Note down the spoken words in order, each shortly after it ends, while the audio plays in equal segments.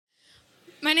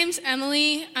My name's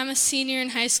Emily. I'm a senior in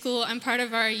high school. I'm part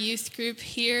of our youth group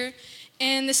here.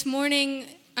 And this morning,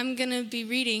 I'm going to be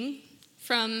reading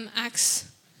from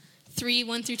Acts 3,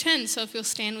 1 through 10. So if you'll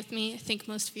stand with me, I think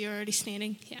most of you are already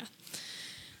standing.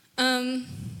 Yeah.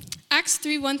 Acts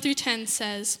 3, 1 through 10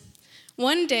 says,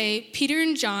 "One day, Peter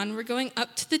and John were going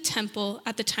up to the temple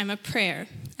at the time of prayer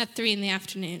at 3 in the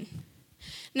afternoon.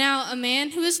 Now, a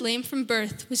man who was lame from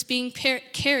birth was being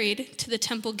carried to the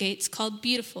temple gates called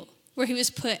Beautiful, where he was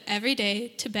put every day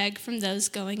to beg from those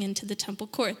going into the temple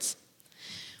courts.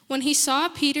 When he saw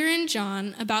Peter and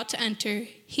John about to enter,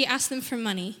 he asked them for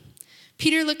money.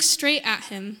 Peter looked straight at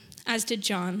him, as did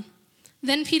John.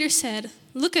 Then Peter said,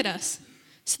 'Look at us.'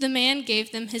 So the man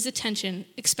gave them his attention,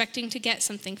 expecting to get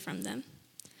something from them.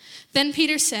 Then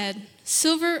Peter said,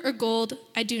 'Silver or gold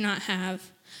I do not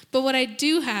have, but what I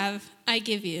do have I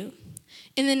give you.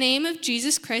 In the name of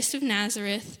Jesus Christ of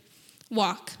Nazareth,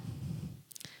 walk.'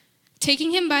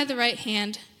 Taking him by the right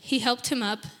hand, he helped him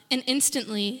up, and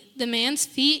instantly the man's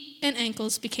feet and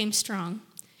ankles became strong.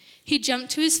 He jumped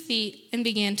to his feet and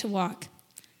began to walk.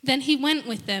 Then he went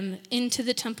with them into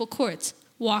the temple courts,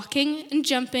 walking and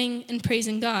jumping and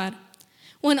praising God.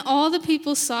 When all the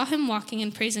people saw him walking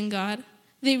and praising God,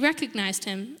 they recognized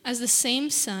him as the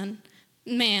same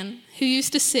man who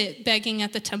used to sit begging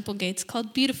at the temple gates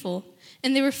called Beautiful,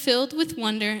 and they were filled with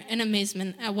wonder and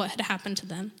amazement at what had happened to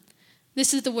them.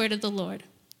 This is the word of the Lord.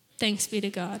 Thanks be to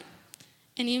God."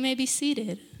 And you may be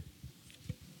seated.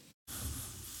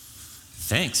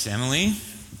 Thanks, Emily.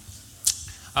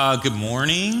 Good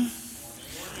morning.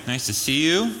 Nice to see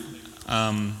you.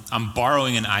 I'm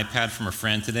borrowing an iPad from a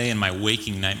friend today, and my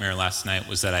waking nightmare last night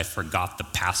was that I forgot the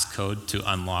passcode to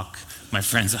unlock my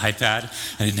friend's iPad.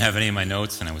 I didn't have any of my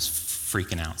notes, and I was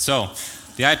freaking out. So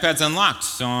the iPad's unlocked,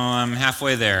 so I'm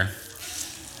halfway there.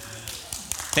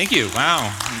 Thank you.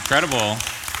 Wow, incredible.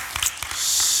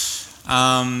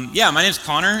 My name's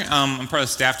Connor. I'm part of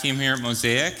the staff team here at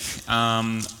Mosaic.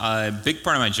 A big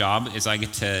part of my job is I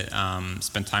get to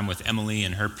spend time with Emily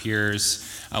and her peers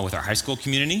with our high school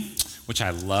community, which I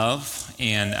love,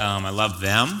 and I love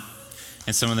them.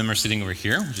 And some of them are sitting over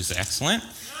here, which is excellent.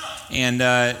 And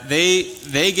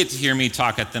they get to hear me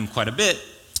talk at them quite a bit.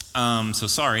 So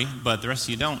sorry, but the rest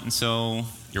of you don't, and so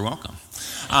you're welcome.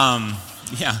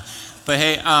 But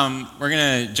hey, we're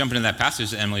going to jump into that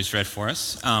passage that Emily's read for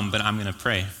us, but I'm going to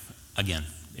pray again,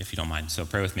 if you don't mind. So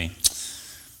pray with me.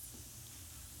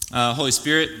 Holy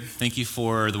Spirit, thank you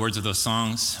for the words of those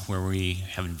songs where we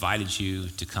have invited you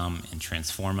to come and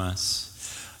transform us,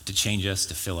 to change us,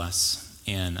 to fill us.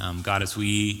 And God, as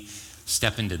we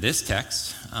step into this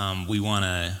text, we want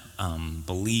to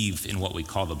believe in what we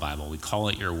call the Bible. We call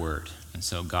it your word. And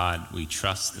so God, we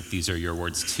trust that these are your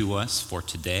words to us for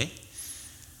today,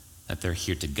 that they're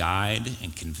here to guide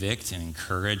and convict and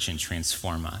encourage and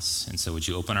transform us. And so would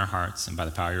you open our hearts, and by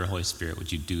the power of your Holy Spirit,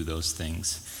 would you do those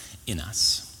things in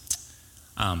us?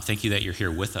 Thank you that you're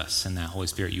here with us, and that, Holy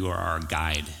Spirit, you are our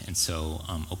guide. And so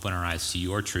open our eyes to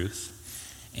your truth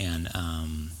and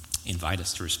invite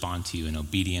us to respond to you in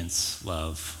obedience,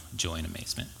 love, joy, and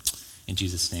amazement. In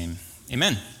Jesus' name,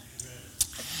 amen.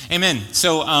 Amen.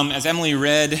 So as Emily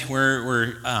read,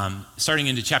 we're starting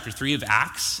into chapter 3 of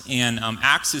Acts, and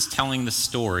Acts is telling the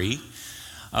story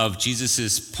of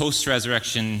Jesus'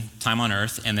 post-resurrection time on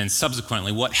earth, and then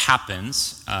subsequently what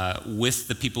happens with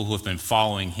the people who have been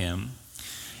following him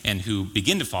and who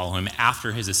begin to follow him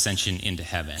after his ascension into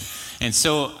heaven. And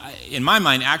so in my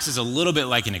mind, Acts is a little bit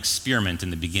like an experiment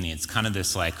in the beginning. It's kind of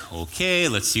this like, okay,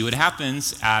 let's see what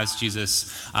happens as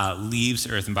Jesus leaves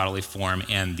earth in bodily form,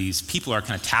 and these people are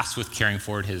kind of tasked with carrying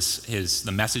forward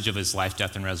the message of his life,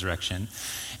 death, and resurrection,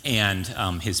 and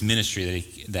his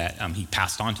ministry that he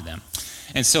passed on to them.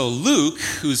 And so Luke,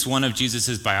 who's one of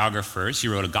Jesus' biographers, he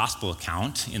wrote a gospel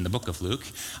account in the book of Luke,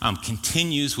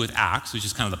 continues with Acts, which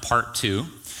is kind of the part 2.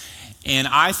 And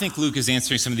I think Luke is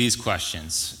answering some of these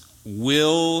questions.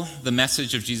 Will the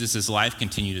message of Jesus' life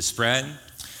continue to spread?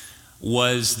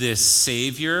 Was this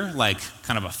Savior like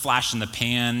kind of a flash in the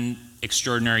pan,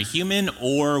 extraordinary human,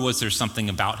 or was there something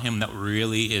about him that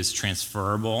really is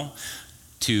transferable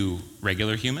to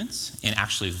regular humans and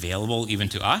actually available even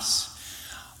to us?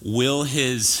 Will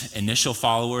his initial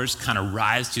followers kind of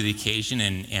rise to the occasion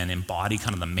and embody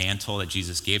kind of the mantle that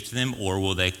Jesus gave to them, or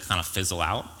will they kind of fizzle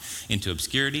out into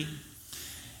obscurity?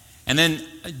 And then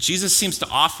Jesus seems to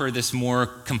offer this more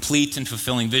complete and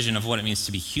fulfilling vision of what it means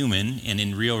to be human and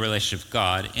in real relationship with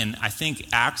God. And I think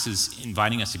Acts is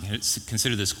inviting us to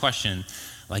consider this question,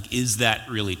 like, is that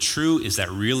really true? Is that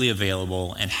really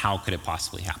available? And how could it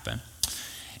possibly happen?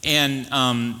 And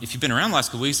if you've been around the last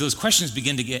couple weeks, those questions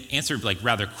begin to get answered like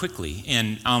rather quickly.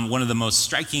 And one of the most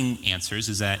striking answers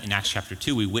is that in Acts chapter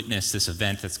 2, we witness this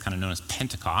event that's kind of known as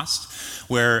Pentecost,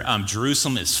 where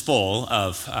Jerusalem is full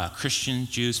of Christian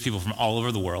Jews, people from all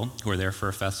over the world who are there for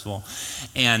a festival.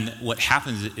 And what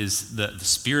happens is the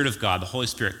Spirit of God, the Holy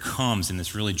Spirit, comes in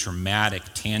this really dramatic,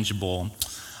 tangible,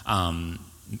 kind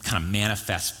of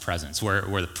manifest presence, where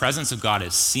the presence of God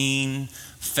is seen,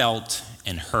 felt,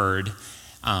 and heard.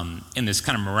 And this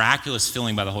kind of miraculous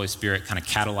filling by the Holy Spirit kind of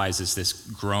catalyzes this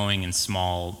growing and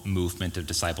small movement of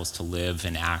disciples to live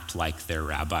and act like their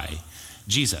rabbi,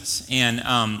 Jesus. And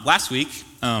last week,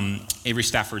 Avery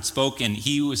Stafford spoke, and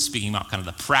he was speaking about kind of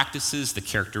the practices, the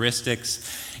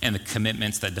characteristics, and the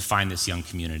commitments that define this young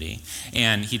community.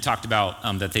 And he talked about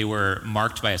that they were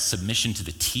marked by a submission to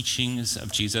the teachings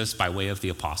of Jesus by way of the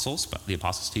apostles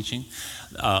teaching,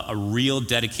 a real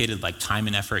dedicated like time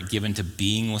and effort given to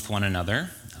being with one another,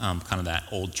 kind of that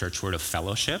old church word of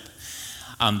fellowship,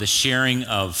 the sharing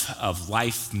of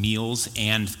life meals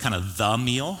and kind of the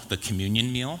meal, the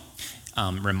communion meal,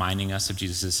 reminding us of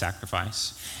Jesus'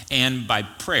 sacrifice, and by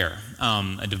prayer,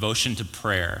 a devotion to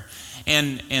prayer.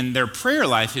 And their prayer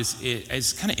life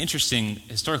is kind of interesting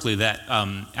historically that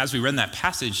as we read in that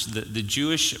passage, the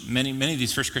Jewish, many of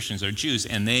these first Christians are Jews,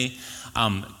 and they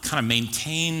kind of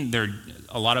maintain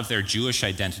a lot of their Jewish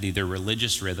identity, their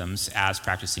religious rhythms as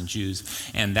practicing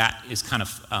Jews, and that is kind of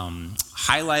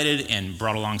highlighted and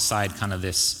brought alongside kind of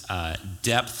this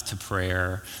depth to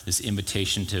prayer, this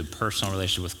invitation to personal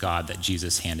relationship with God that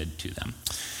Jesus handed to them.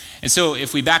 And so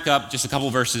if we back up just a couple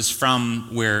verses from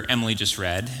where Emily just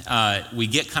read, we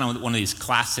get kind of one of these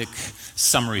classic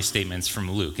summary statements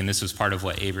from Luke. And this was part of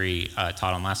what Avery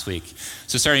taught on last week.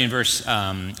 So starting in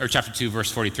chapter 2, verse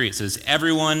 43, it says,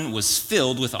 "Everyone was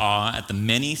filled with awe at the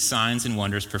many signs and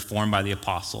wonders performed by the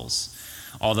apostles.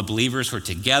 All the believers were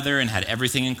together and had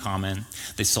everything in common.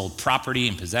 They sold property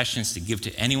and possessions to give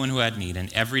to anyone who had need,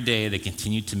 and every day they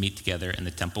continued to meet together in the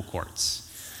temple courts.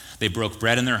 They broke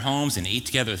bread in their homes and ate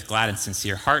together with glad and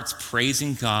sincere hearts,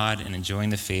 praising God and enjoying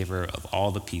the favor of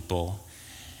all the people.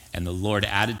 And the Lord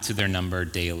added to their number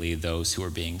daily those who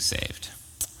were being saved."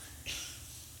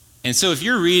 And so if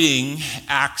you're reading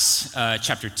Acts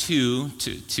chapter 2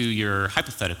 to your,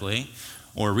 hypothetically,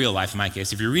 or real life in my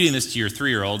case, if you're reading this to your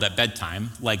 3-year-old at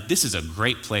bedtime, like this is a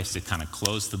great place to kind of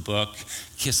close the book,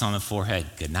 kiss on the forehead,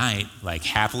 good night, like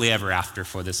happily ever after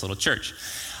for this little church.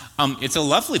 It's a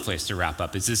lovely place to wrap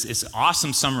up. It's this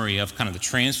awesome summary of kind of the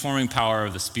transforming power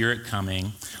of the Spirit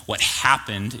coming, what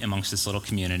happened amongst this little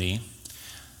community.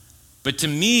 But to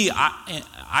me,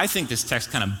 I think this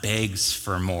text kind of begs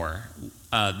for more.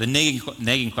 The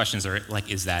nagging questions are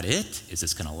like, is that it? Is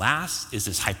this going to last? Is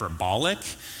this hyperbolic?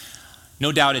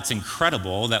 No doubt it's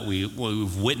incredible that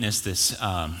we've witnessed this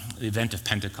event of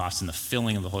Pentecost and the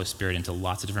filling of the Holy Spirit into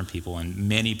lots of different people, and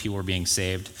many people are being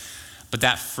saved. But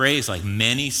that phrase, like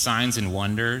many signs and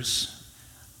wonders,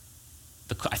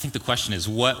 I think the question is,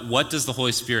 what does the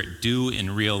Holy Spirit do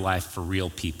in real life for real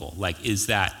people? Like, can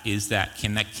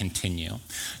that continue?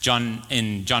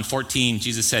 In John 14,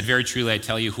 Jesus said, "Very truly I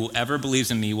tell you, whoever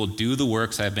believes in me will do the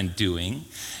works I've been doing,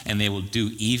 and they will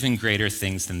do even greater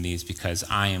things than these because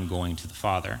I am going to the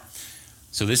Father."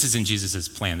 So this is in Jesus'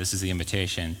 plan. This is the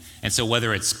invitation. And so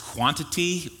whether it's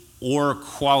quantity or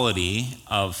quality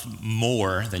of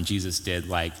more than Jesus did,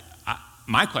 like,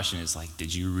 my question is, like,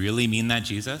 did you really mean that,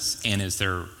 Jesus? And is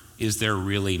there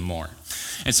really more?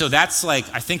 And so that's like,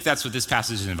 I think that's what this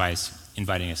passage is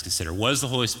inviting us to consider. What does the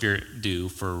Holy Spirit do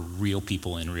for real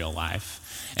people in real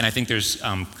life? And I think there's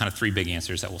kind of 3 big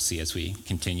answers that we'll see as we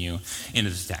continue into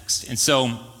the text. And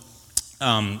so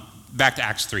back to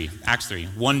Acts 3. Acts 3,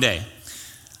 one day.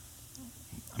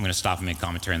 I'm going to stop and make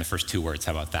commentary on the first 2 words.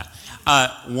 How about that?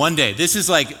 One day. This is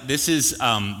like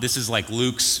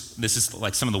Luke's. This is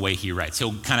like some of the way he writes.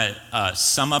 He'll kind of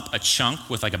sum up a chunk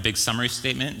with like a big summary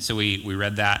statement. So we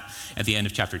read that at the end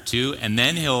of chapter 2, and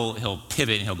then he'll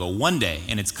pivot and he'll go one day,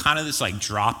 and it's kind of this like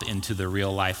drop into the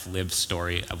real life lived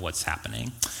story of what's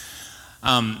happening.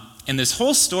 And this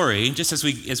whole story, just as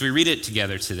we read it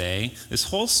together today, this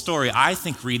whole story I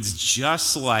think reads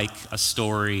just like a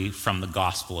story from the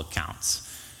gospel accounts.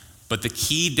 But the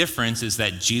key difference is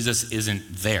that Jesus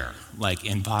isn't there, like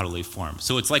in bodily form.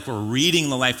 So it's like we're reading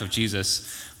the life of Jesus,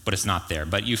 but it's not there.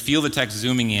 But you feel the text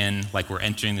zooming in, like we're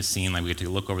entering the scene, like we get to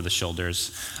look over the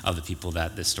shoulders of the people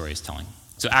that this story is telling.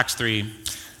 So Acts 3,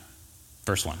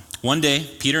 verse 1. One day,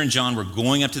 Peter and John were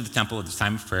going up to the temple at the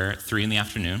time of prayer at 3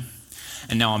 p.m.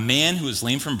 And now a man who was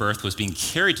lame from birth was being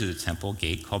carried to the temple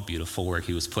gate called Beautiful, where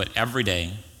he was put every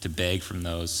day to beg from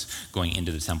those going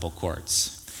into the temple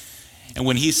courts. And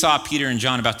when he saw Peter and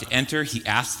John about to enter, he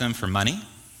asked them for money.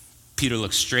 Peter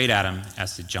looked straight at him,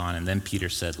 as did John, and then Peter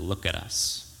said, "Look at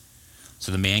us."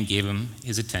 So the man gave him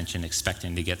his attention,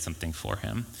 expecting to get something for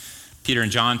him. Peter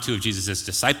and John, two of Jesus'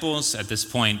 disciples, at this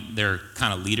point, they're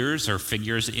kind of leaders or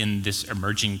figures in this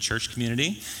emerging church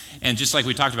community. And just like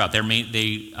we talked about, they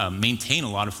maintain a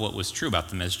lot of what was true about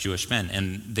them as Jewish men.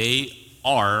 And they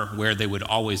are where they would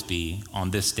always be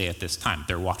on this day at this time.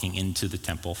 They're walking into the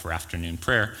temple for afternoon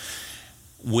prayer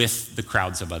with the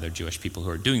crowds of other Jewish people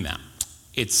who are doing that.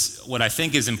 What I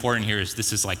think is important here is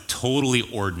this is like totally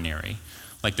ordinary.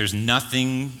 Like there's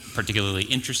nothing particularly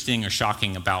interesting or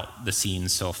shocking about the scene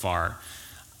so far.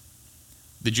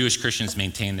 The Jewish Christians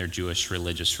maintain their Jewish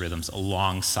religious rhythms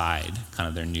alongside kind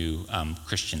of their new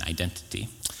Christian identity.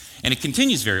 And it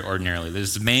continues very ordinarily.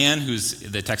 There's a man who's,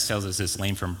 the text tells us, is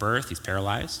lame from birth. He's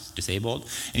paralyzed, disabled,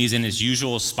 and he's in his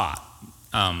usual spot.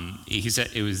 He said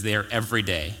it was there every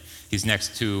day. He's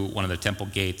next to one of the temple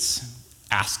gates,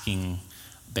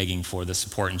 begging for the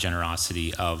support and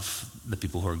generosity of the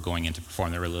people who are going in to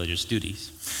perform their religious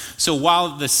duties. So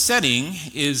while the setting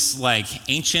is like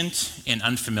ancient and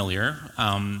unfamiliar,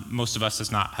 most of us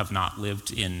have not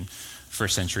lived in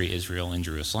first century Israel in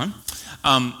Jerusalem.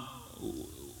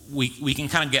 We can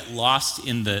kind of get lost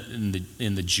in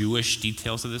the Jewish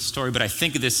details of this story, but I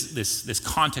think this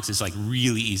context is like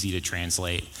really easy to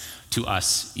translate to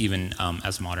us, even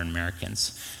as modern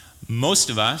Americans. Most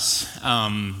of us,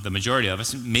 the majority of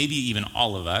us, maybe even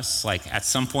all of us, like at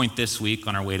some point this week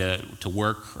on our way to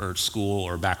work or school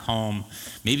or back home,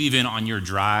 maybe even on your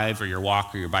drive or your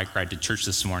walk or your bike ride to church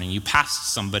this morning, you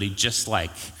passed somebody just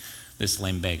like this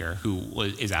lame beggar who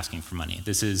is asking for money.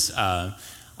 This is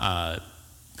kind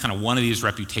of one of these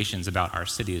reputations about our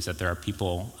city, is that there are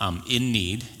people in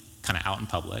need, kind of out in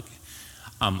public,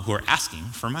 who are asking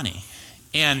for money.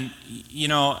 And, you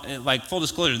know, like full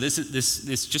disclosure,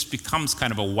 this just becomes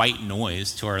kind of a white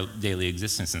noise to our daily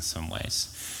existence in some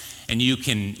ways. And you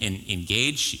can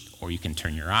engage or you can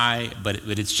turn your eye, but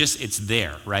it's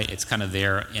there, right? It's kind of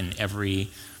there in every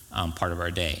part of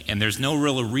our day. And there's no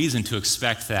real reason to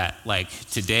expect that, like,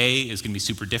 today is going to be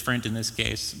super different in this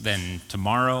case than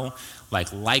tomorrow.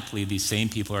 Like, likely these same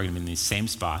people are going to be in these same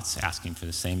spots asking for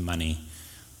the same money,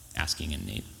 asking in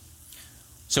need.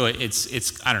 So it's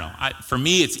I don't know. For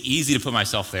me, it's easy to put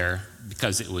myself there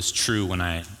because it was true when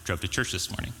I drove to church this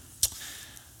morning.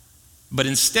 But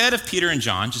instead of Peter and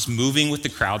John just moving with the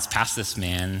crowds past this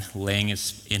man laying in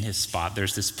his spot,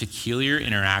 there's this peculiar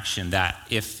interaction that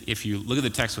if you look at the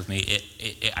text with me,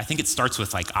 I think it starts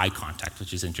with like eye contact,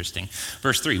 which is interesting.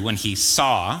 Verse 3, when he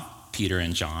saw Peter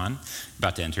and John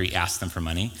about to enter, he asked them for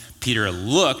money. Peter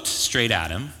looked straight at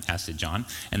him, as did John,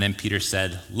 and then Peter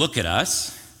said, "Look at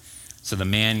us." So the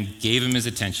man gave him his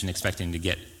attention, expecting to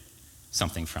get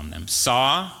something from them.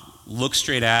 Saw, look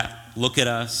straight at, look at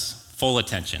us, full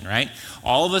attention, right?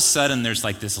 All of a sudden, there's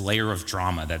like this layer of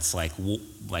drama that's like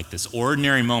this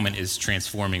ordinary moment is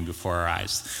transforming before our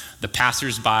eyes. The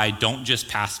passersby don't just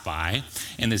pass by,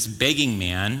 and this begging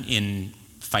man in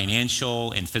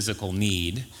financial and physical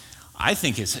need, I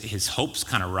think his hopes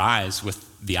kind of rise with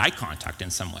the eye contact in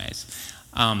some ways.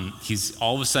 He's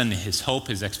all of a sudden, his hope,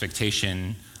 his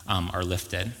expectation are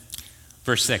lifted.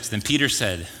 Verse 6, then Peter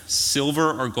said,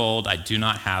 "Silver or gold I do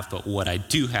not have, but what I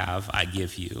do have I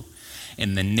give you.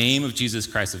 In the name of Jesus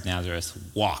Christ of Nazareth,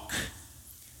 walk."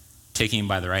 Taking him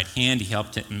by the right hand, he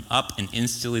helped him up, and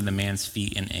instantly the man's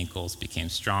feet and ankles became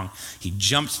strong. He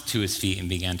jumped to his feet and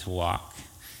began to walk.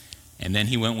 And then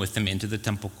he went with them into the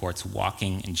temple courts,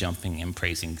 walking and jumping and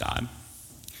praising God.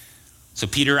 So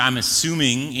Peter, I'm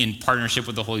assuming in partnership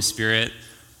with the Holy Spirit,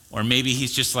 or maybe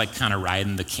he's just like kind of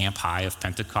riding the camp high of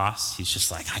Pentecost. He's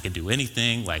just like, I could do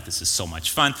anything. Like, this is so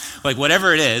much fun. Like,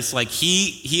 whatever it is, like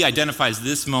he identifies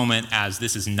this moment as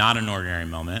this is not an ordinary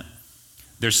moment.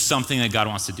 There's something that God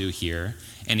wants to do here.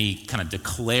 And he kind of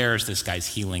declares this guy's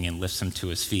healing and lifts him to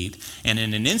his feet. And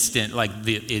in an instant, like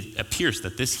it appears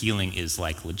that this healing is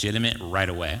like legitimate right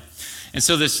away. And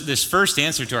so this first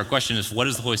answer to our question is, what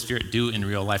does the Holy Spirit do in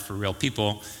real life for real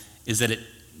people? Is that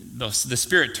the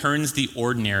Spirit turns the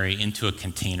ordinary into a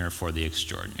container for the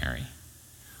extraordinary.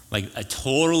 Like a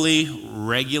totally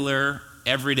regular,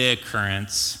 everyday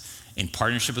occurrence in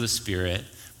partnership with the Spirit,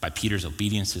 by Peter's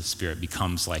obedience to the Spirit,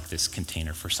 becomes like this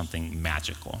container for something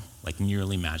magical, like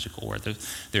nearly magical, where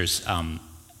there's kind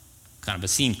of a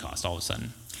scene cost all of a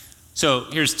sudden. So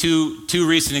here's two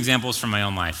recent examples from my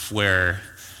own life where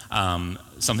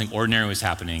something ordinary was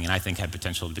happening and I think had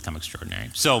potential to become extraordinary.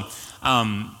 So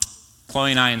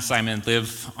Chloe and I and Simon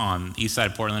live on the east side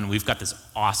of Portland. We've got this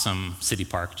awesome city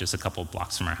park just a couple of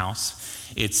blocks from our house.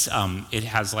 It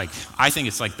has like, I think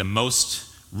it's like the most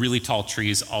really tall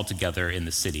trees all together in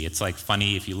the city. It's like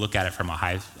funny if you look at it from a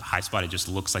high spot, it just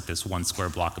looks like this one square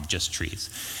block of just trees.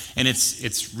 And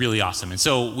it's really awesome. And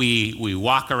so we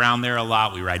walk around there a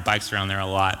lot. We ride bikes around there a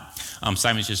lot.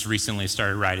 Simon's just recently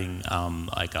started riding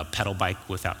like a pedal bike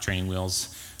without training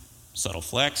wheels. Subtle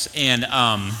flex. And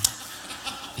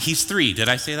he's 3. Did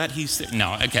I say that? He's 3.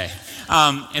 No, okay.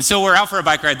 And so we're out for a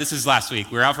bike ride. This is last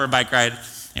week. We were out for a bike ride,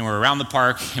 and we're around the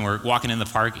park, and we're walking in the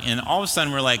park, and all of a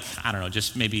sudden we're like, I don't know,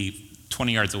 just maybe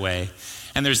 20 yards away,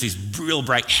 and there's these real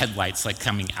bright headlights like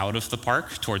coming out of the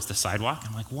park towards the sidewalk.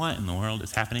 I'm like, what in the world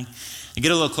is happening? I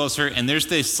get a little closer, and there's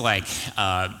this like,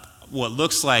 what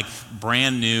looks like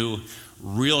brand new,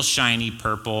 real shiny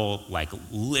purple, like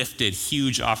lifted,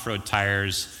 huge off-road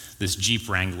tires, this Jeep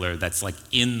Wrangler that's like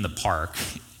in the park,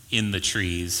 in the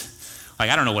trees. Like,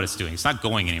 I don't know what it's doing. It's not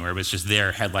going anywhere, but it's just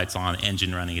there, headlights on,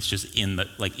 engine running. It's just in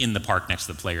the park next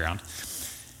to the playground.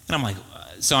 And I'm like,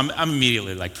 so I'm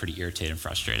immediately like pretty irritated and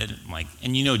frustrated. I'm like,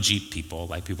 and you know Jeep people,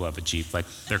 like people have a Jeep, like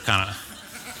they're kind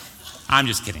of, I'm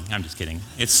just kidding.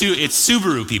 It's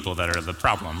Subaru people that are the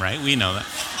problem, right? We know that.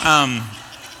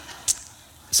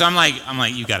 So I'm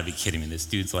like, you gotta be kidding me. This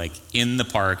dude's like in the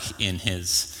park in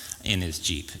his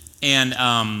Jeep.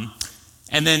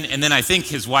 And then I think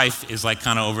his wife is like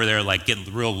kind of over there like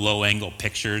getting real low angle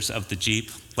pictures of the Jeep,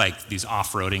 like these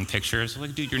off-roading pictures.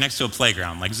 Like, dude, you're next to a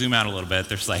playground. Like, zoom out a little bit.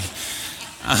 There's like,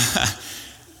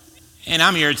 and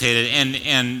I'm irritated.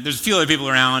 And there's a few other people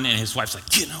around, and his wife's like,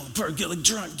 get out of the park,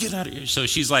 get out of here. So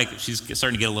she's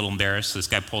starting to get a little embarrassed. So this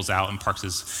guy pulls out and parks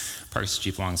his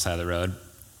Jeep along the side of the road.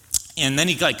 And then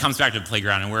he like comes back to the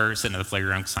playground, and we're sitting at the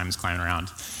playground. Simon's climbing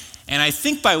around. And I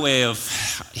think by way of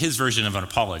his version of an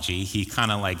apology, he kind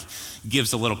of like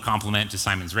gives a little compliment to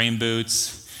Simon's rain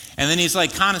boots. And then he's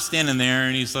like kind of standing there,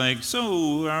 and he's like,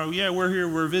 so yeah, we're here,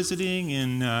 we're visiting,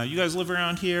 and you guys live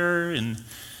around here? And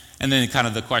then kind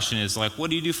of the question is like, what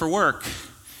do you do for work?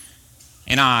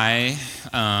 And I,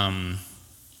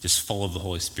 just full of the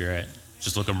Holy Spirit,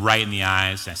 just look him right in the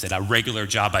eyes. I said, a regular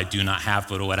job I do not have,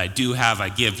 but what I do have, I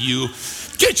give you.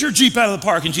 Get your Jeep out of the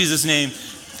park in Jesus' name.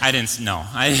 I didn't, no.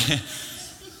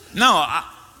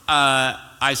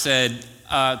 I said,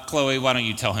 Chloe, why don't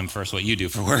you tell him first what you do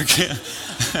for work?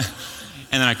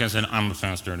 And then I kind of said, I'm the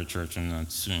pastor at a church, and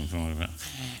that's,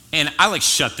 and I like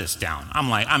shut this down.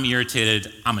 I'm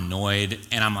irritated, I'm annoyed,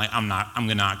 and I'm like, I'm not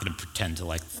gonna pretend to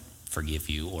like forgive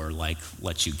you or like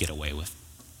let you get away with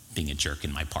being a jerk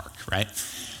in my park, right?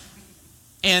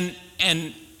 And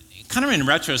kind of in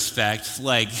retrospect,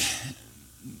 like,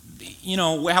 you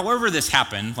know, however this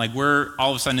happened, like we're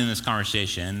all of a sudden in this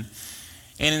conversation,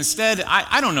 and instead,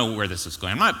 I don't know where this is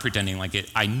going. I'm not pretending like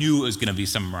I knew it was going to be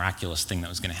some miraculous thing that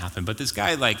was going to happen, but this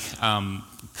guy, like, kind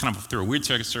of through a weird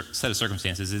set of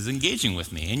circumstances, is engaging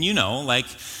with me. And you know, like,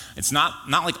 it's not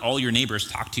like all your neighbors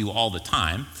talk to you all the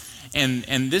time.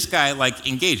 And this guy, like,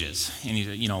 engages. And he's,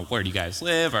 you know, where do you guys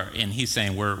live? And he's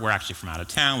saying, we're actually from out of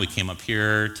town. We came up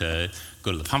here to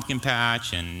go to the pumpkin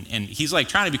patch. And he's, like,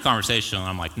 trying to be conversational. And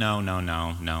I'm like,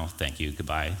 no, thank you,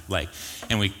 goodbye. Like,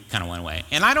 and we kind of went away.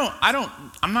 And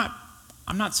I'm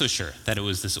not so sure that it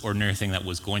was this ordinary thing that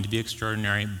was going to be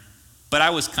extraordinary. But I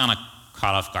was kind of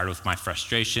caught off guard with my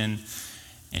frustration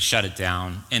and shut it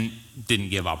down and didn't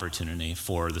give opportunity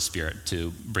for the Spirit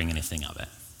to bring anything of it.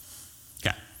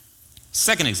 Okay.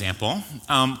 Second example,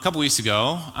 a couple weeks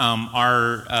ago,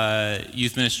 our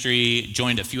youth ministry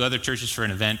joined a few other churches for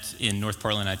an event in North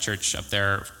Portland, a church up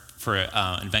there for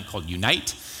an event called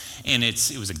Unite. And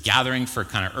it was a gathering for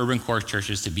kind of urban core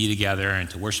churches to be together and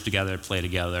to worship together, play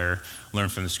together, learn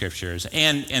from the scriptures,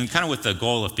 and kind of with the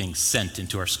goal of being sent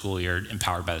into our school year,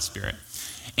 empowered by the Spirit.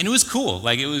 And it was cool.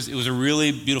 Like it was a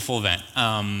really beautiful event.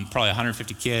 Probably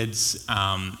 150 kids,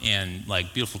 and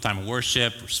like beautiful time of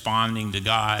worship, responding to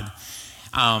God.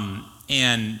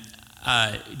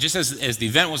 Just as the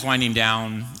event was winding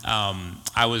down,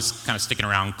 I was kind of sticking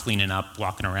around, cleaning up,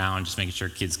 walking around, just making sure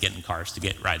kids get in cars to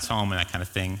get rides home and that kind of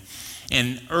thing.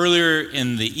 And earlier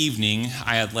in the evening,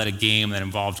 I had led a game that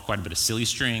involved quite a bit of silly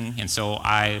string, and so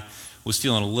I was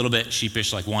feeling a little bit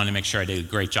sheepish, like wanting to make sure I did a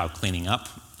great job cleaning up,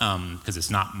 because it's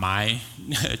not my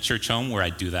church home where I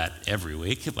do that every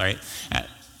week, right?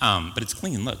 But it's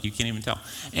clean. Look, you can't even tell.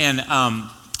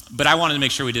 But I wanted to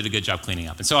make sure we did a good job cleaning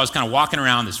up. And so I was kind of walking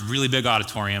around this really big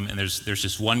auditorium, and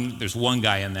there's one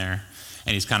guy in there,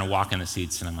 and he's kind of walking the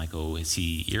seats, and I'm like, oh, is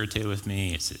he irritated with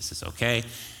me? Is this okay?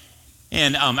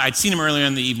 And I'd seen him earlier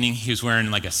in the evening. He was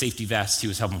wearing like a safety vest. He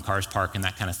was helping cars park and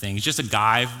that kind of thing. He's just a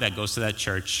guy that goes to that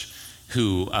church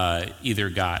who either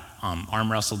got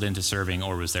arm wrestled into serving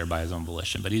or was there by his own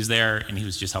volition. But he's there, and he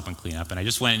was just helping clean up. And I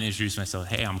just went and introduced myself.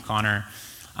 Hey, I'm Connor.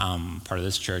 part of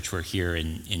this church. We're here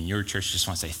in your church. Just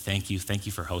want to say thank you. Thank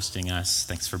you for hosting us.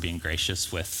 Thanks for being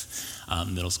gracious with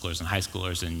middle schoolers and high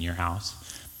schoolers in your house.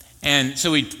 And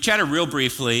so we chatted real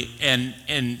briefly, and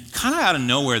kind of out of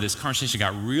nowhere, this conversation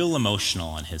got real emotional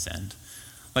on his end.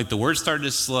 Like the words started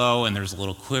to slow, and there was a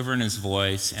little quiver in his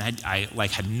voice, and I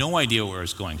had no idea where it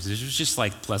was going, because it was just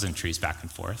like pleasantries back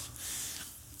and forth.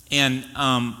 And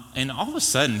all of a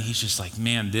sudden, he's just like,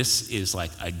 man, this is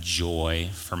like a joy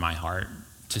for my heart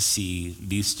to see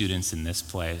these students in this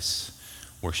place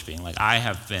worshiping. Like I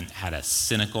have had a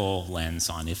cynical lens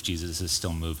on if Jesus is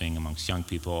still moving amongst young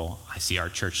people. I see our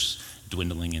church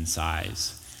dwindling in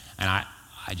size, and I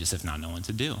just have not known what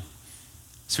to do.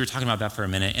 So we were talking about that for a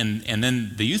minute, and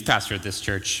then the youth pastor at this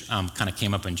church kind of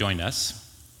came up and joined us.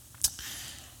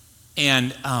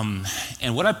 And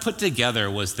what I put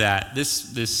together was that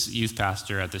this youth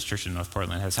pastor at this church in North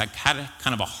Portland has had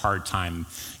kind of a hard time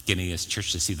getting his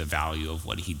church to see the value of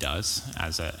what he does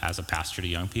as a pastor to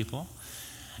young people.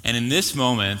 And in this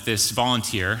moment, this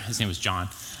volunteer, his name was John,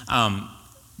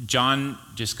 John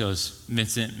just goes,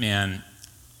 Vincent, man,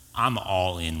 I'm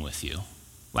all in with you.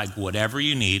 Like whatever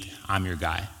you need, I'm your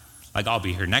guy. Like I'll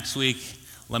be here next week.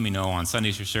 Let me know on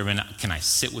Sundays you're serving. Can I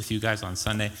sit with you guys on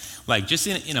Sunday? Like just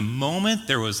in a moment,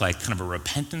 there was like kind of a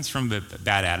repentance from a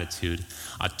bad attitude,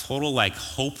 a total like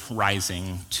hope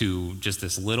rising to just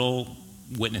this little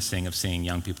witnessing of seeing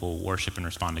young people worship and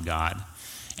respond to God,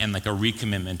 and like a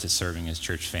recommitment to serving his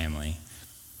church family.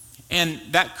 And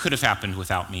that could have happened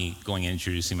without me going and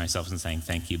introducing myself and saying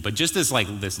thank you. But just as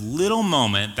like this little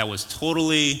moment that was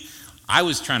totally, I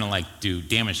was trying to like do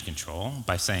damage control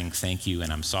by saying thank you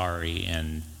and I'm sorry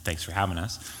and thanks for having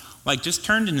us, like just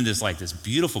turned into this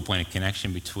beautiful point of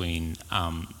connection between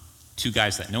two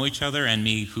guys that know each other and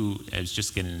me who is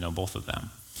just getting to know both of them.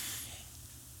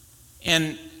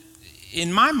 And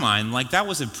in my mind, like that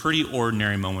was a pretty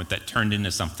ordinary moment that turned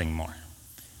into something more.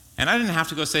 And I didn't have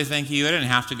to go say thank you. I didn't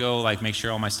have to go like make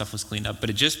sure all my stuff was cleaned up, but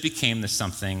it just became this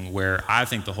something where I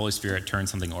think the Holy Spirit turned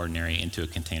something ordinary into a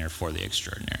container for the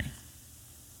extraordinary.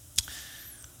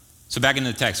 So back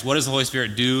into the text, what does the Holy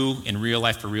Spirit do in real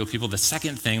life for real people? The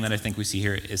second thing that I think we see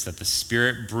here is that the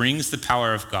Spirit brings the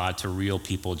power of God to real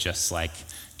people just like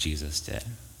Jesus did.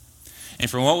 And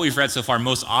from what we've read so far,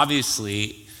 most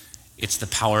obviously, it's the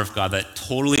power of God that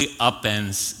totally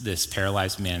upends this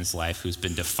paralyzed man's life who's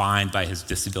been defined by his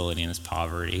disability and his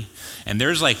poverty. And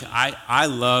there's like, I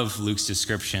love Luke's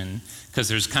description because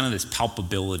there's kind of this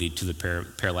palpability to the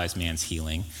paralyzed man's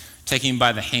healing. Taking him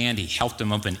by the hand, he helped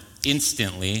him up, and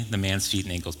instantly the man's feet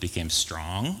and ankles became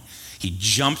strong. He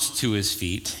jumped to his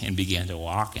feet and began to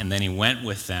walk, and then he went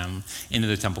with them into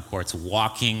the temple courts,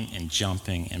 walking and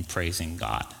jumping and praising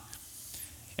God.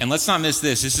 And let's not miss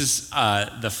this. This is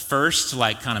the first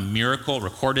like kind of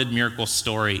recorded miracle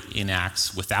story in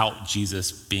Acts without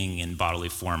Jesus being in bodily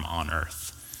form on earth.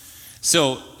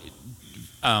 So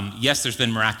yes, there's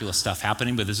been miraculous stuff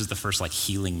happening, but this is the first like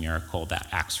healing miracle that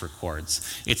Acts records.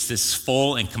 It's this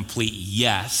full and complete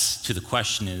yes to the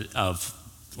question of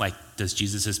like, does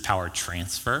Jesus' power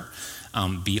transfer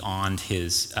beyond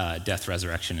his death,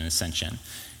 resurrection, and ascension?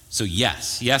 So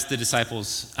yes, the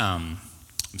disciples,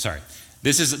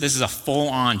 this is a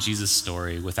full-on Jesus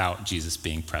story without Jesus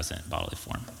being present in bodily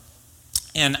form.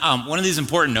 And one of these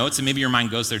important notes, and maybe your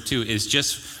mind goes there too, is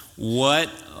just what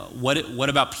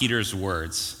about Peter's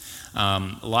words?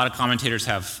 A lot of commentators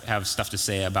have stuff to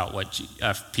say about what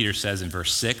Peter says in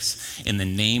verse 6, in the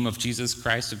name of Jesus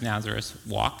Christ of Nazareth,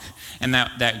 walk. And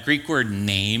that Greek word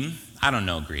name, I don't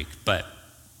know Greek, but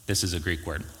this is a Greek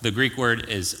word. The Greek word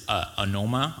is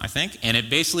onoma, I think, and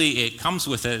it comes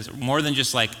with it more than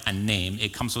just like a name.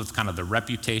 It comes with kind of the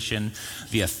reputation,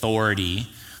 the authority,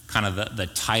 kind of the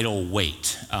title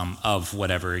weight of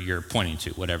whatever you're pointing to,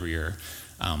 whatever you're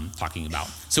talking about.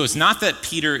 So it's not that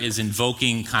Peter is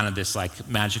invoking kind of this like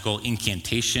magical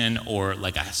incantation or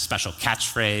like a special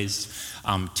catchphrase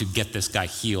to get this guy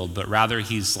healed, but rather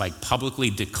he's like publicly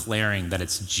declaring that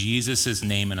it's Jesus's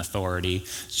name and authority,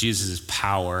 Jesus's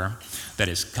power that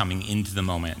is coming into the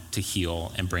moment to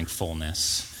heal and bring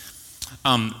fullness.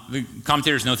 The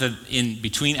commentators note that in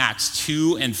between Acts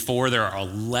 2 and 4, there are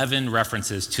 11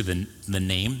 references to the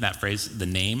name, that phrase, the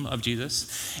name of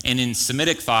Jesus. And in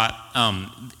Semitic thought,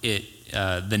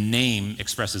 the name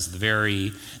expresses the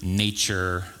very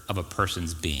nature of a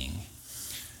person's being.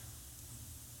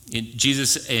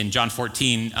 Jesus in John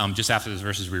 14, just after those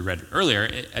verses we read earlier,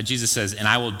 Jesus says, and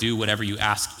I will do whatever you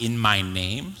ask in my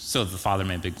name, so that the Father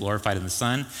may be glorified in the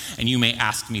Son, and you may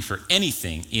ask me for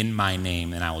anything in my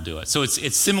name, and I will do it. So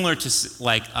it's similar to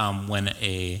like when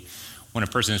when a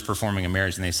person is performing a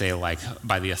marriage and they say, like,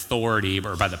 by the authority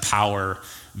or by the power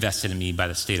vested in me by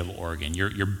the state of Oregon.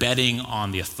 You're betting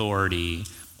on the authority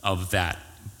of that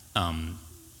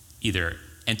either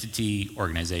entity,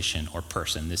 organization, or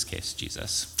person, in this case,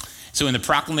 Jesus. So in the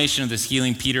proclamation of this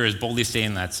healing, Peter is boldly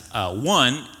saying that,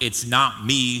 one, it's not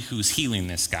me who's healing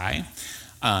this guy.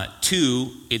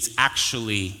 Two, it's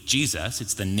actually Jesus.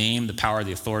 It's the name, the power,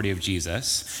 the authority of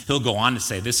Jesus. He'll go on to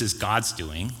say, this is God's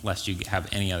doing, lest you have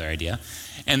any other idea.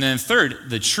 And then third,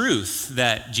 the truth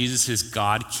that Jesus is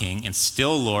God, King, and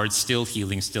still Lord, still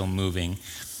healing, still moving,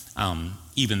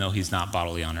 even though he's not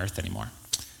bodily on earth anymore.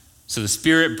 So the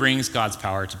Spirit brings God's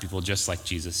power to people just like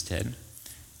Jesus did.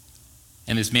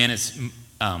 And this man is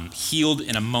healed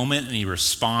in a moment, and he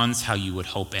responds how you would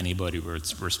hope anybody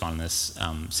would respond in this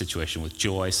situation, with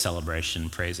joy, celebration,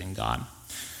 praising God.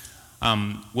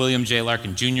 William J.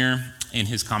 Larkin Jr., in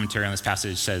his commentary on this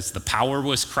passage, says, the power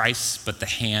was Christ's, but the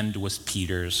hand was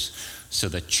Peter's, so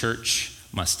the church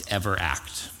must ever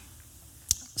act.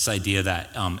 This idea that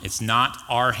it's not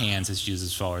our hands as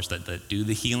Jesus' followers that do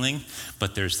the healing,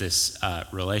 but there's this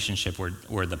relationship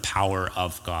where the power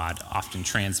of God often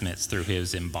transmits through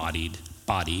his embodied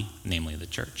body, namely the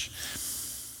church.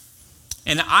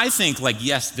 And I think, like,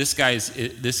 yes, this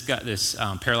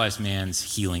paralyzed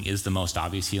man's healing is the most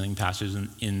obvious healing passage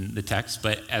in the text.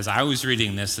 But as I was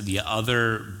reading this, the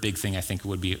other big thing I think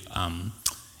would be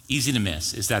easy to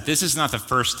miss is that this is not the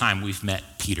first time we've met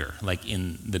Peter, like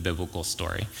in the biblical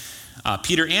story.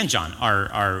 Peter and John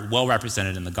are well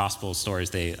represented in the gospel stories.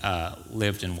 They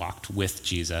lived and walked with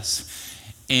Jesus.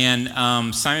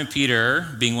 And Simon Peter,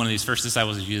 being one of these first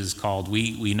disciples of Jesus called,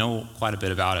 we know quite a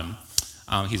bit about him.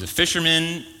 He's a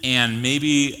fisherman, and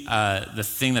maybe the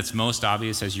thing that's most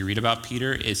obvious as you read about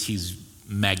Peter is he's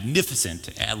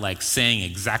magnificent at, like, saying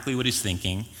exactly what he's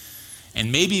thinking,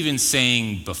 and maybe even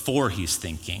saying before he's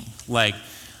thinking. Like,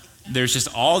 there's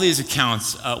just all these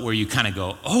accounts where you kind of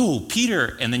go, oh,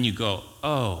 Peter, and then you go,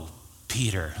 oh,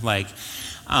 Peter. Like,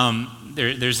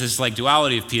 there's this, like,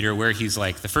 duality of Peter where he's,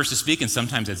 like, the first to speak, and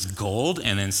sometimes it's gold,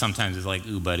 and then sometimes it's like,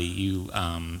 ooh, buddy, you...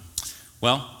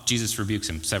 Well, Jesus rebukes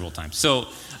him several times. So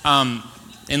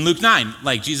in Luke 9,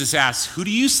 like, Jesus asks, who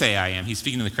do you say I am? He's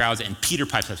speaking to the crowds, and Peter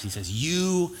pipes up. He says,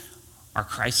 you are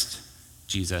Christ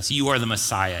Jesus. You are the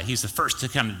Messiah. He's the first to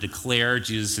kind of declare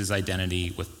Jesus'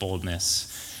 identity with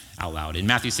boldness out loud. In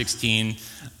Matthew 16,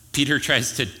 Peter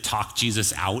tries to talk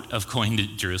Jesus out of going to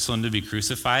Jerusalem to be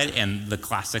crucified, and the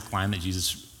classic line that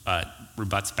Jesus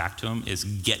rebuts back to him is,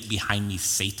 get behind me,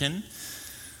 Satan.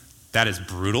 That is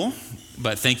brutal,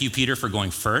 but thank you, Peter, for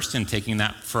going first and taking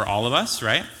that for all of us,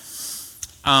 right?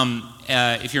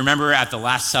 If you remember at the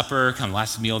Last Supper, kind of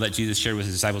last meal that Jesus shared with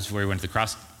his disciples before he went to the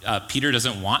cross, Peter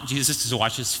doesn't want Jesus to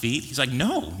wash his feet. He's like,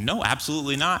 no,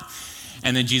 absolutely not.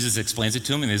 And then Jesus explains it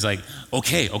to him, and he's like,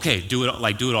 okay, do it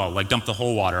all, like dump the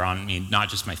whole water on me, not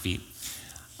just my feet.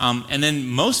 And then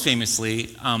most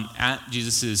famously, at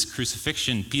Jesus'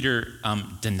 crucifixion, Peter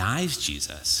denies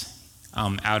Jesus.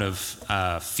 Out of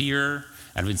fear,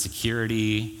 out of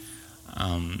insecurity,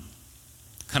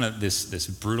 kind of this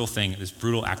brutal thing, this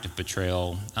brutal act of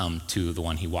betrayal to the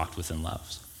one he walked with and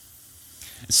loves.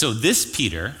 So this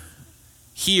Peter,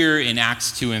 here in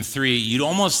Acts 2 and 3, you'd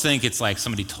almost think it's like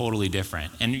somebody totally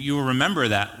different. And you will remember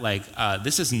that, like,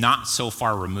 this is not so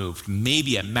far removed,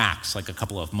 maybe at max, like a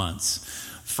couple of months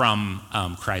from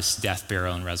Christ's death,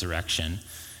 burial, and resurrection.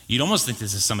 You'd almost think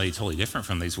this is somebody totally different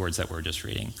from these words that we're just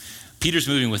reading. Peter's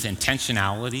moving with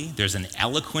intentionality. There's an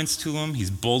eloquence to him. He's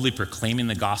boldly proclaiming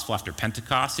the gospel after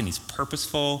Pentecost, and he's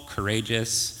purposeful,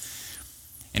 courageous,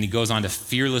 and he goes on to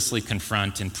fearlessly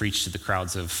confront and preach to the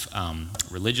crowds of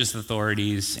religious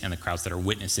authorities and the crowds that are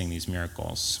witnessing these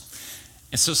miracles.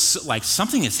 And so like,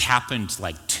 something has happened,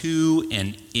 like, to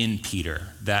and in Peter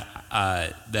that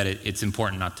it's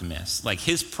important not to miss. Like,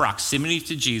 his proximity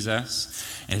to Jesus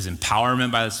and his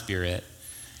empowerment by the Spirit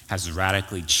has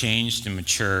radically changed and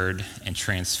matured and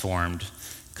transformed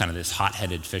kind of this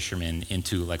hot-headed fisherman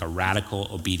into, like, a radical,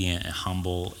 obedient, and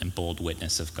humble and bold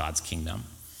witness of God's kingdom.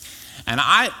 And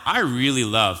I really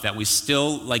love that we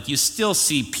still, like, you still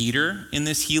see Peter in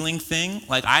this healing thing.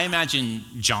 Like, I imagine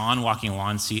John walking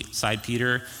alongside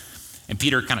Peter, and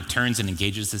Peter kind of turns and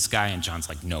engages this guy, and John's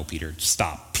like, no, Peter,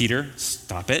 stop. Peter,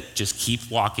 stop it. Just keep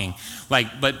walking.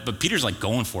 Like, but Peter's, like,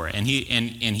 going for it, and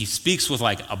he speaks with,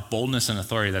 like, a boldness and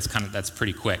authority that's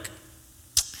pretty quick.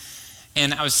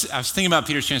 And I was thinking about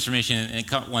Peter's transformation, and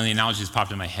one of the analogies that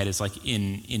popped in my head is, like,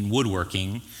 in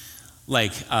woodworking.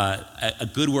 Like, a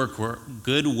good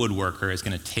woodworker is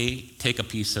going to take a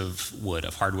piece of wood,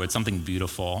 of hardwood, something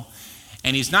beautiful,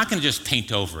 And he's not going to just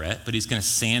paint over it, but he's going to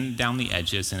sand down the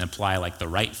edges and apply like the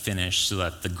right finish so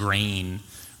that the grain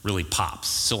really pops.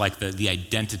 So like the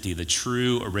identity, the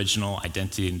true original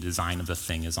identity and design of the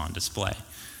thing is on display.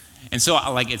 And so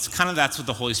like it's kind of that's what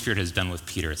the Holy Spirit has done with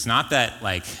Peter. It's not that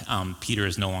like Peter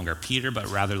is no longer Peter, but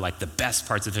rather like the best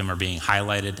parts of him are being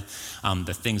highlighted.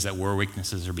 The things that were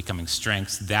weaknesses are becoming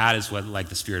strengths. That is what like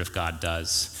the Spirit of God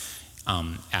does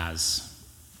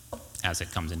as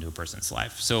it comes into a person's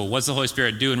life. So what does the Holy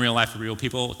Spirit do in real life for real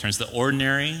people? It turns the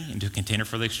ordinary into a container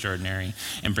for the extraordinary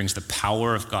and brings the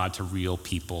power of God to real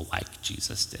people like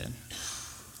Jesus did.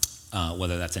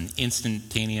 Whether that's an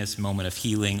instantaneous moment of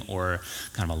healing or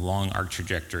kind of a long arc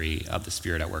trajectory of the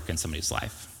Spirit at work in somebody's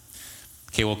life.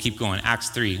 Okay, we'll keep going. Acts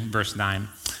 3, verse 9.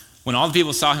 When all the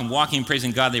people saw him walking and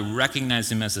praising God, they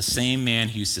recognized him as the same man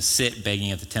who used to sit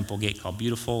begging at the temple gate called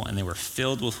Beautiful, and they were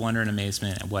filled with wonder and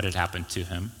amazement at what had happened to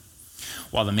him.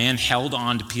 While the man held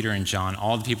on to Peter and John,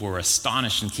 all the people were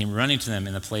astonished and came running to them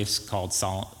in the place called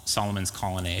Solomon's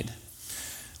Colonnade.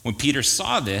 When Peter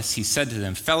saw this, he said to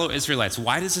them, "Fellow Israelites,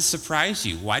 why does this surprise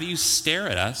you? Why do you stare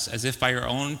at us as if by your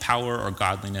own power or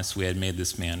godliness we had made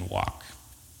this man walk?"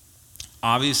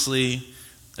 Obviously,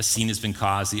 a scene has been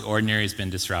caused. The ordinary has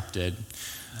been disrupted.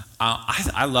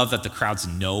 I love that the crowds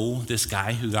know this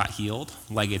guy who got healed.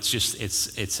 Like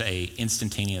it's a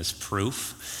instantaneous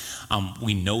proof.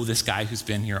 We know this guy who's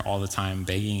been here all the time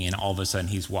begging, and all of a sudden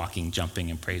he's walking,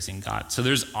 jumping, and praising God. So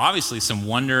there's obviously some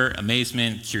wonder,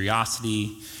 amazement,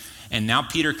 curiosity. And now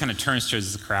Peter kind of turns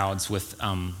towards the crowds with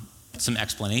some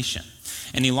explanation.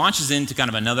 And he launches into kind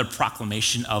of another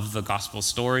proclamation of the gospel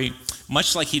story,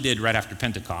 much like he did right after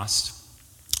Pentecost,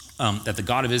 that the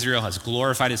God of Israel has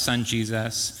glorified his son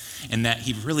Jesus, and that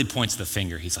he really points the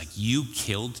finger. He's like, you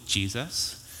killed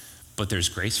Jesus, but there's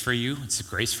grace for you. It's a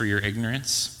grace for your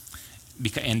ignorance.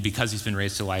 And because he's been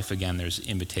raised to life again, there's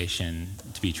invitation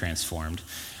to be transformed.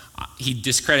 He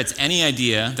discredits any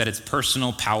idea that it's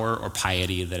personal power or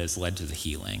piety that has led to the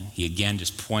healing. He again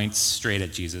just points straight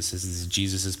at Jesus. This is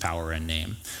Jesus' power and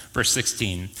name. Verse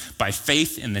 16, by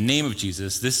faith in the name of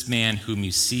Jesus, this man whom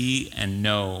you see and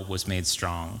know was made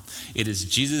strong. It is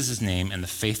Jesus' name and the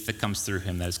faith that comes through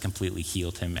him that has completely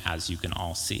healed him, as you can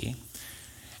all see.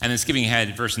 And then skipping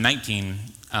ahead, verse 19,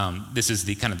 this is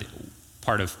the kind of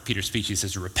part of Peter's speech. He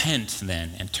says, repent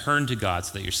then and turn to God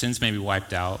so that your sins may be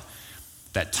wiped out,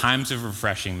 that times of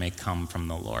refreshing may come from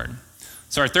the Lord.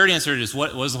 So our third answer is,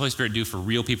 what does the Holy Spirit do for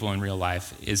real people in real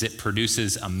life? Is it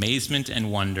produces amazement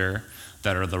and wonder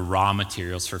that are the raw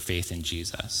materials for faith in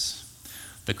Jesus.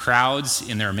 The crowds,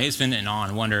 in their amazement and awe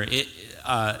and wonder, it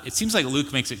seems like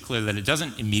Luke makes it clear that it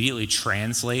doesn't immediately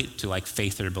translate to like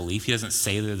faith or belief. He doesn't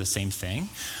say they're the same thing,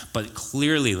 but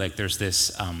clearly like there's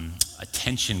this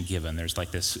attention given. There's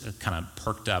like this kind of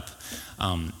perked up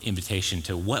invitation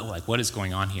to what is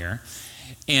going on here.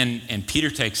 And Peter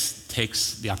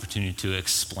takes the opportunity to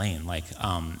explain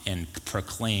and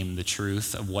proclaim the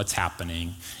truth of what's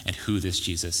happening and who this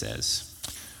Jesus is.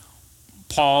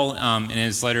 Paul, in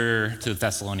his letter to the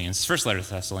Thessalonians, his first letter to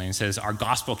the Thessalonians, says, our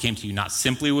gospel came to you not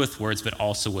simply with words, but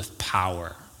also with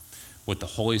power, with the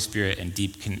Holy Spirit and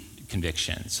deep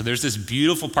conviction. So there's this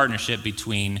beautiful partnership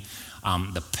between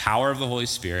the power of the Holy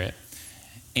Spirit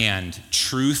and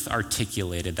truth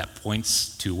articulated that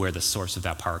points to where the source of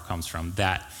that power comes from,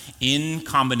 that in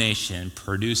combination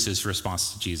produces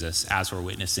response to Jesus, as we're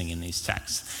witnessing in these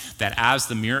texts. That as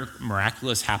the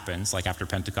miraculous happens, like after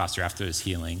Pentecost or after his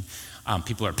healing,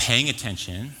 people are paying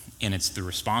attention, and it's the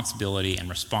responsibility and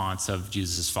response of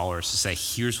Jesus' followers to say,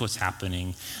 here's what's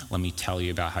happening, let me tell you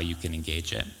about how you can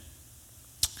engage it.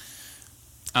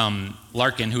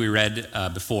 Larkin, who we read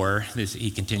before,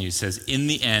 he continues, says, in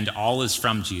the end, all is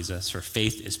from Jesus, for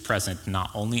faith is present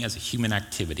not only as a human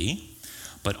activity,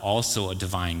 but also a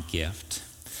divine gift.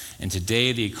 And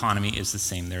today, the economy is the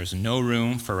same. There is no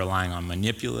room for relying on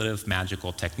manipulative,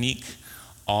 magical technique.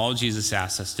 All Jesus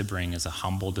asks us to bring is a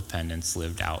humble dependence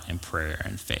lived out in prayer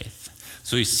and faith.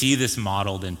 So we see this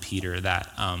modeled in Peter, that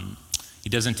he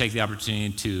doesn't take the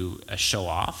opportunity to show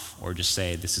off or just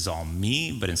say, this is all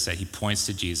me, but instead he points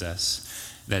to Jesus,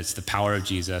 that it's the power of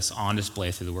Jesus on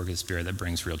display through the work of the Spirit that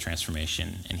brings real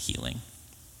transformation and healing.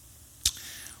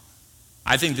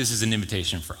 I think this is an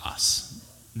invitation for us,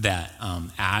 that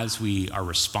as we are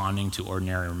responding to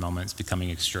ordinary moments becoming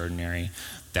extraordinary,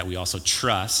 that we also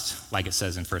trust, like it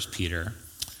says in 1 Peter,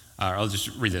 I'll just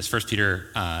read this, 1 Peter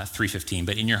 3:15,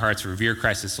 but in your hearts revere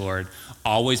Christ as Lord,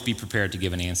 always be prepared to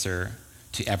give an answer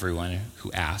to everyone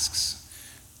who asks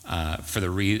asks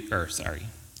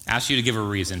you to give a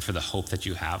reason for the hope that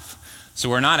you have. So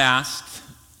we're not asked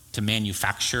to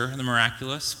manufacture the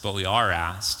miraculous, but we are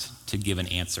asked to give an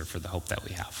answer for the hope that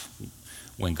we have.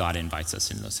 when God invites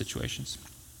us into those situations.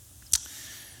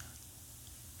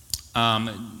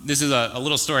 This is a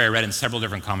little story I read in several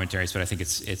different commentaries, but I think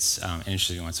it's an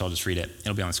interesting one, so I'll just read it.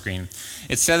 It'll be on the screen.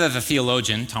 It said that the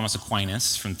theologian, Thomas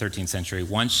Aquinas, from the 13th century,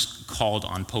 once called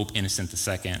on Pope Innocent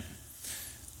II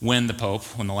when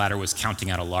the latter was counting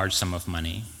out a large sum of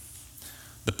money.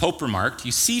 The Pope remarked,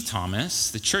 "You see,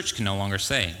 Thomas, the church can no longer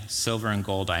say, 'Silver and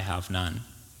gold I have none.'"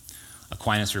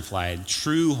 Aquinas replied,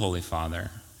 "True, Holy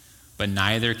Father, but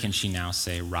neither can she now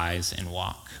say, 'Rise and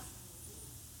walk.'"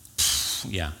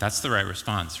 Yeah, that's the right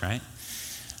response, right?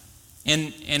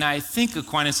 And I think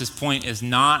Aquinas' point is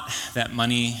not that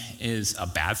money is a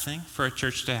bad thing for a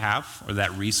church to have, or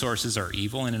that resources are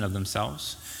evil in and of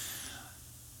themselves,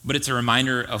 but it's a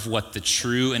reminder of what the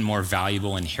true and more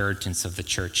valuable inheritance of the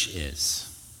church is.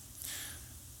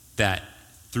 That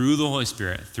through the Holy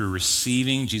Spirit, through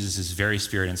receiving Jesus' very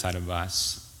Spirit inside of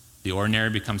us, the ordinary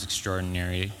becomes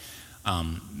extraordinary,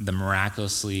 the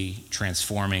miraculously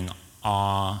transforming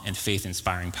awe and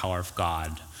faith-inspiring power of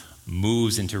God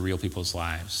moves into real people's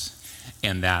lives,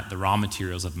 and that the raw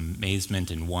materials of amazement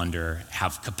and wonder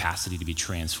have capacity to be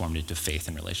transformed into faith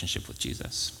and relationship with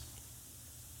Jesus.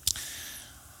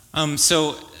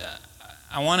 So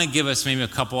I want to give us maybe a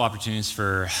couple opportunities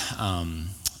for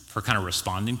kind of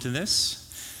responding to this.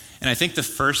 And I think the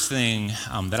first thing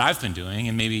that I've been doing,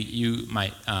 and maybe you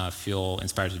might feel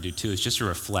inspired to do too, is just to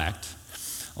reflect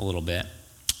a little bit.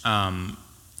 And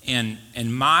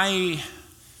my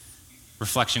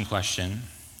reflection question,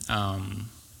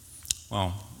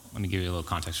 well, let me give you a little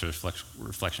context for the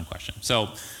reflection question.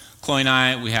 So Chloe and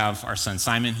I, we have our son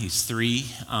Simon, he's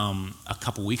 3. A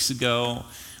couple weeks ago,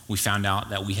 we found out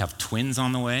that we have twins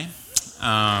on the way.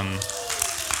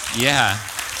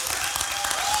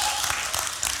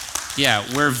 Yeah,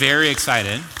 we're very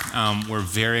excited.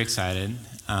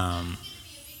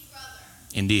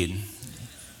 Indeed.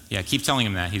 Yeah, keep telling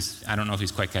him that. I don't know if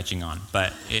he's quite catching on,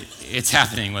 but it's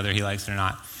happening whether he likes it or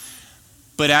not.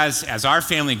 But as our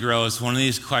family grows, one of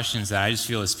these questions that I just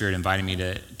feel the Spirit inviting me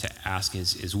to ask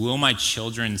is, will my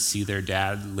children see their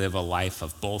dad live a life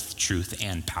of both truth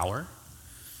and power?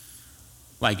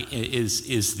 Like,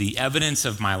 is the evidence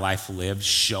of my life lived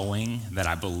showing that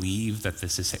I believe that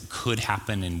this could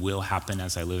happen and will happen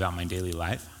as I live out my daily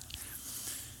life?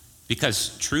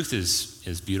 Because truth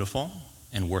is beautiful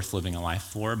and worth living a life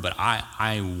for, but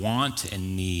I want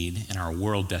and need, and our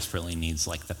world desperately needs,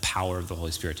 like the power of the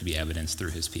Holy Spirit to be evidenced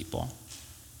through his people.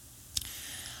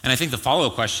 And I think the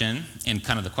follow-up question, and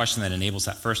kind of the question that enables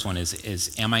that first one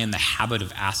is am I in the habit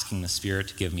of asking the Spirit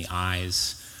to give me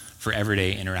eyes for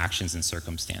everyday interactions and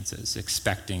circumstances,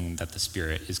 expecting that the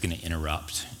Spirit is going to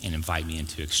interrupt and invite me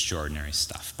into extraordinary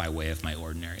stuff by way of my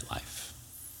ordinary life?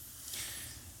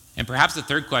 And perhaps the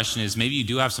third question is, maybe you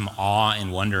do have some awe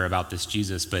and wonder about this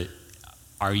Jesus, but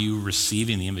are you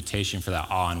receiving the invitation for that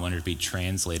awe and wonder to be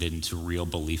translated into real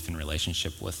belief and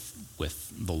relationship with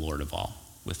the Lord of all,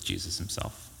 with Jesus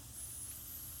himself?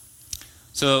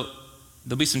 So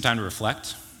there'll be some time to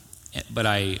reflect, but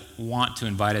I want to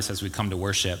invite us as we come to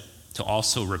worship to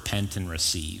also repent and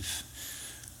receive.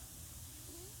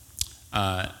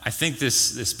 I think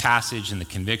this passage and the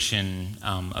conviction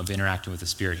of interacting with the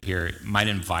Spirit here might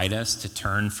invite us to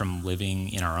turn from living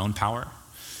in our own power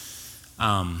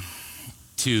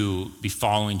to be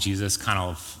following Jesus kind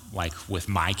of like with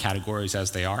my categories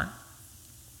as they are.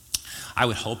 I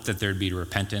would hope that there'd be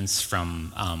repentance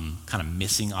from kind of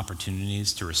missing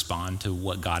opportunities to respond to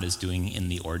what God is doing in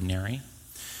the ordinary.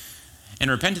 And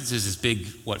repentance is this big,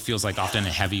 what feels like often a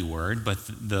heavy word, but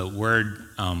the word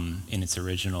in its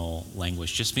original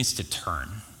language just means to turn.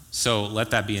 So let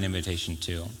that be an invitation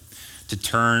too, to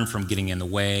turn from getting in the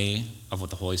way of what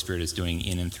the Holy Spirit is doing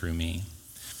in and through me.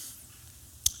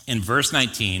 In verse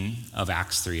 19 of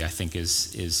Acts 3, I think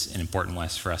is an important one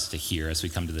for us to hear as we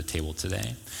come to the table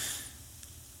today.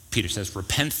 Peter says,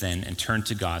 "Repent then and turn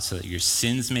to God so that your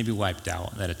sins may be wiped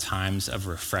out, that at times of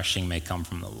refreshing may come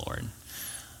from the Lord."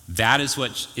 That is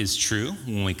what is true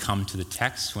when we come to the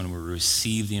text, when we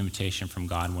receive the invitation from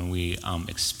God, when we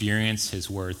experience his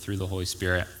word through the Holy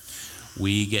Spirit.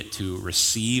 We get to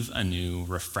receive a new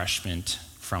refreshment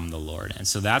from the Lord. And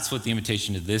so that's what the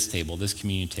invitation to this table, this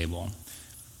communion table,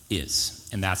 is.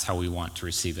 And that's how we want to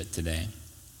receive it today.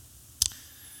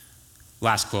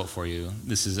 Last quote for you.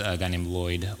 This is a guy named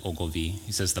Lloyd Ogilvie.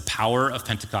 He says, "The power of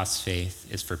Pentecost faith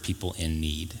is for people in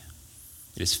need.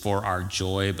 It is for our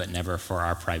joy, but never for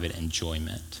our private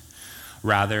enjoyment.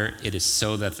 Rather, it is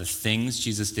so that the things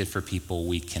Jesus did for people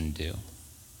we can do."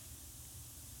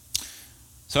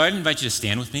 So I'd invite you to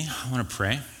stand with me. I want to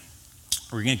pray.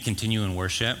 We're going to continue in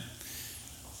worship.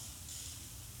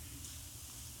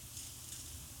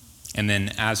 And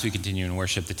then as we continue in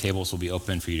worship, the tables will be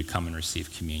open for you to come and receive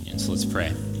communion. So let's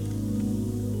pray.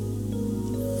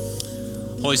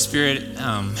 Holy Spirit,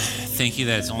 thank you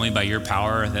that it's only by your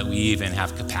power that we even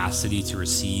have capacity to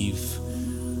receive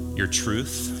your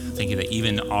truth. Thank you that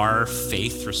even our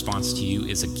faith response to you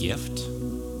is a gift.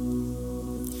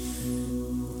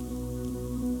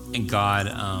 And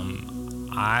God,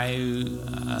 I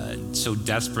so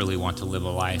desperately want to live a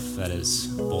life that is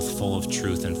both full of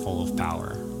truth and full of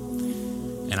power.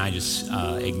 And I just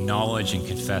acknowledge and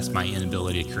confess my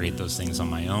inability to create those things on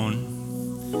my own,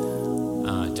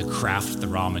 to craft the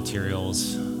raw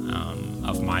materials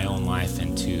of my own life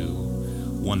into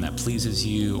one that pleases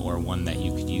you or one that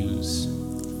you could use.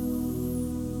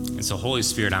 And so, Holy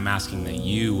Spirit, I'm asking that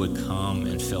you would come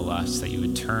and fill us, that you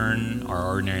would turn our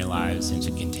ordinary lives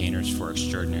into containers for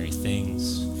extraordinary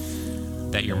things,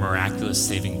 that your miraculous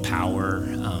saving power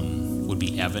would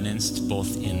be evidenced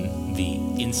both in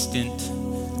the instant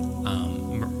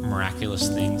miraculous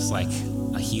things like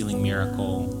a healing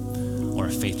miracle or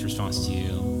a faith response to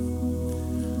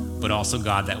you, but also,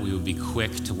 God, that we would be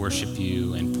quick to worship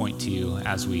you and point to you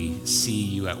as we see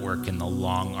you at work in the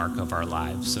long arc of our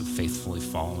lives of faithfully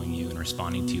following you and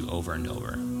responding to you over and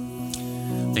over.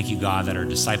 Thank you, God, that our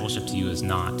discipleship to you is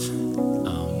not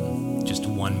just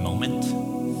one moment,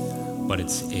 but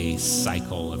it's a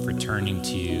cycle of returning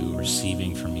to you,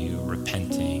 receiving from you,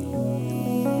 repenting,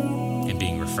 and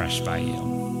being refreshed by you.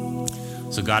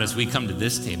 So God, as we come to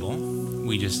this table,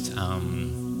 we just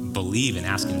believe and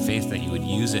ask in faith that you would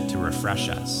use it to refresh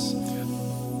us.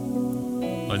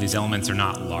 Lord, these elements are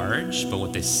not large, but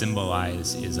what they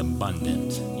symbolize is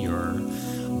abundant. Your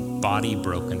body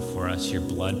broken for us, your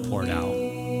blood poured out,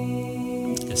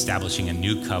 establishing a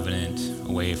new covenant,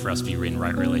 a way for us to be in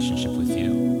right relationship with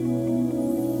you.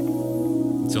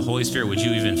 So Holy Spirit, would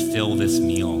you even fill this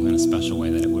meal in a special way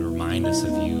that it would remind us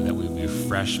of you, that we would be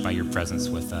refreshed by your presence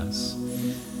with us,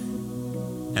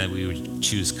 and that we would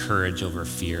choose courage over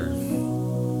fear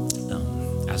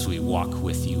as we walk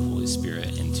with you, Holy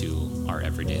Spirit, into our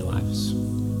everyday lives.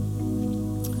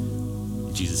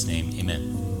 In Jesus' name,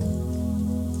 amen.